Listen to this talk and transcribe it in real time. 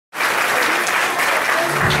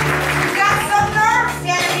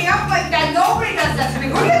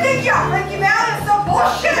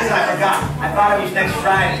thought it was next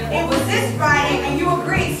Friday. It was this Friday, and you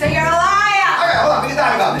agreed, so you're a liar. Okay, hold on. We can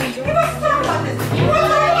talk about this. You must talk about this. You want to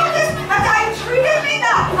talk about this? Have I treated me?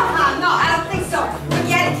 No. No, I don't think so.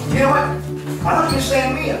 Forget it. You know what? I thought you were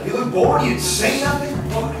saying me. You look bored. You'd say nothing.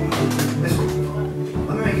 Listen,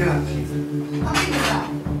 let me make it up to you. I'll make it up.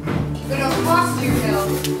 It'll cost you, Bill,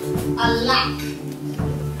 a lot.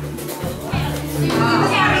 You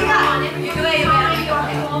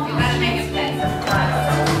better make it pay.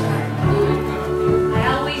 I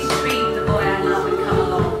always dreamed the boy I love would come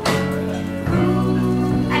along.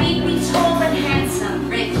 And he'd be tall and handsome,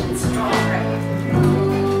 rich and strong.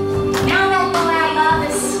 Now that boy I love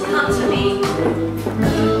has come to me,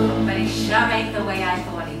 but he sure ain't the way I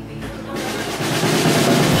thought he'd be.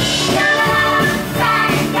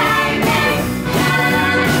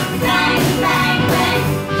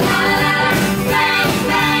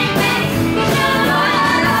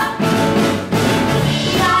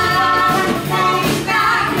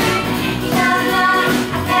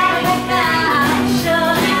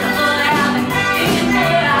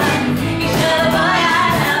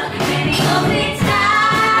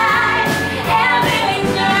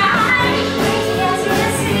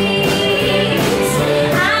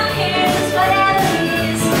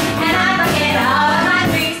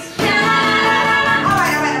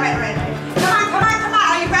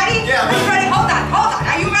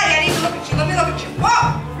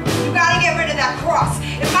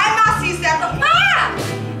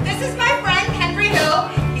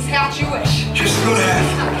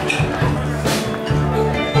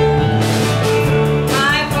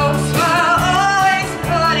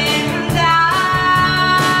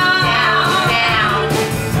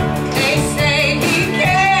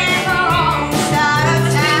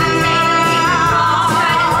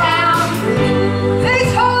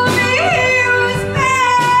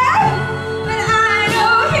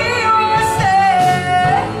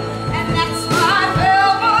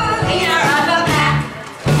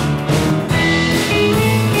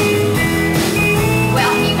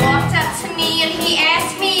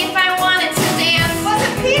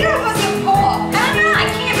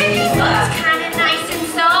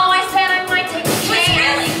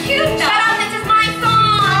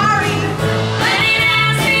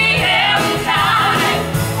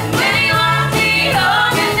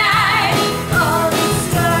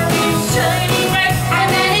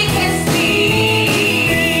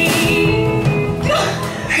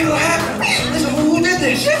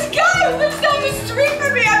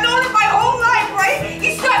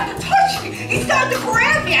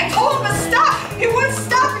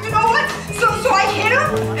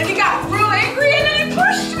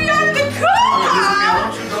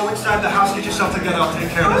 The house, get yourself together, I'll take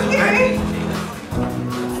care of this, okay?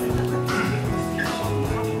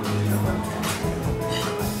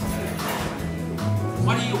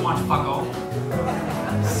 What do you want, fucko?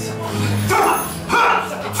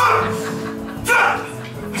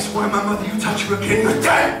 I swear, my mother, you touch her again, you're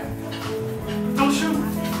dead! Don't shoot.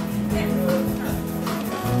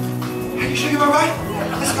 Are you sure you're alright?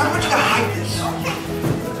 Listen, I want you to hide this.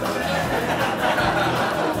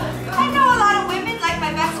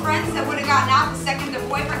 That would have gotten out the second the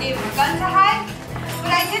boyfriend gave him a gun to hide,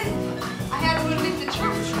 but I didn't. I had to admit the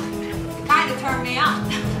truth. It kind of turned me on.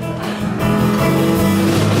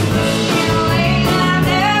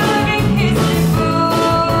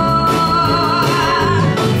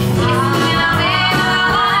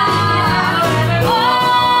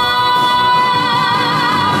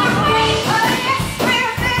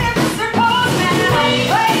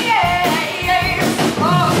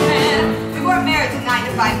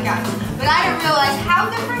 But I didn't realize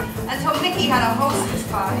how different until Mickey had a hostess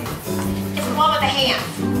party. It's the one with the hands.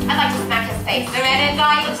 I'd like to smack his face. The redhead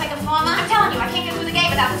guy, he looks like a farmer. I'm telling you, I can't get through the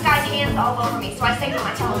game without this guy's hands all over me. So I say to him,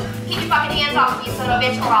 I tell him, keep your fucking hands off me, you son of a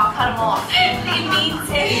bitch, or I'll cut him off. He means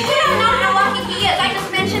it. You don't know how lucky he is. I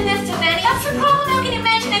just mentioned this to Vinny. That's the problem. How can you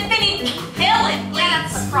mention it? Vinny, kill it. Yeah,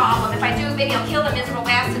 that's the problem. If I do, Vinny will kill the miserable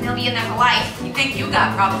bastard and he'll be in there for life. You think you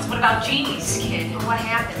got problems? What about Jeannie's kid? What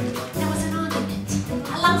happened? There was an ornament.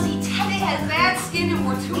 A lousy They had bad skin and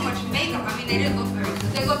wore too much makeup. I mean, they didn't look very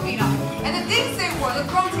good. They looked beat up. And the things they wore looked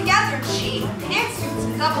thrown together and cheap. Pantsuits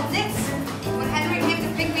and double knits. When Henry came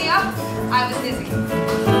to pick me up, I was dizzy.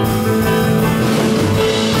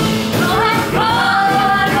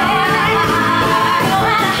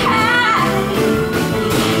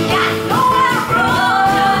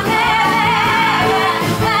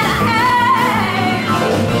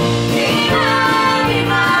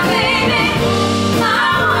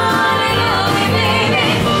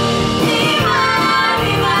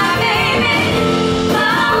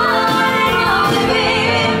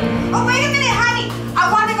 Oh, wait a minute!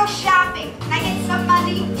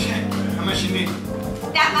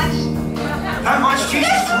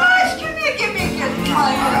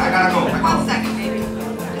 gotta go. One second.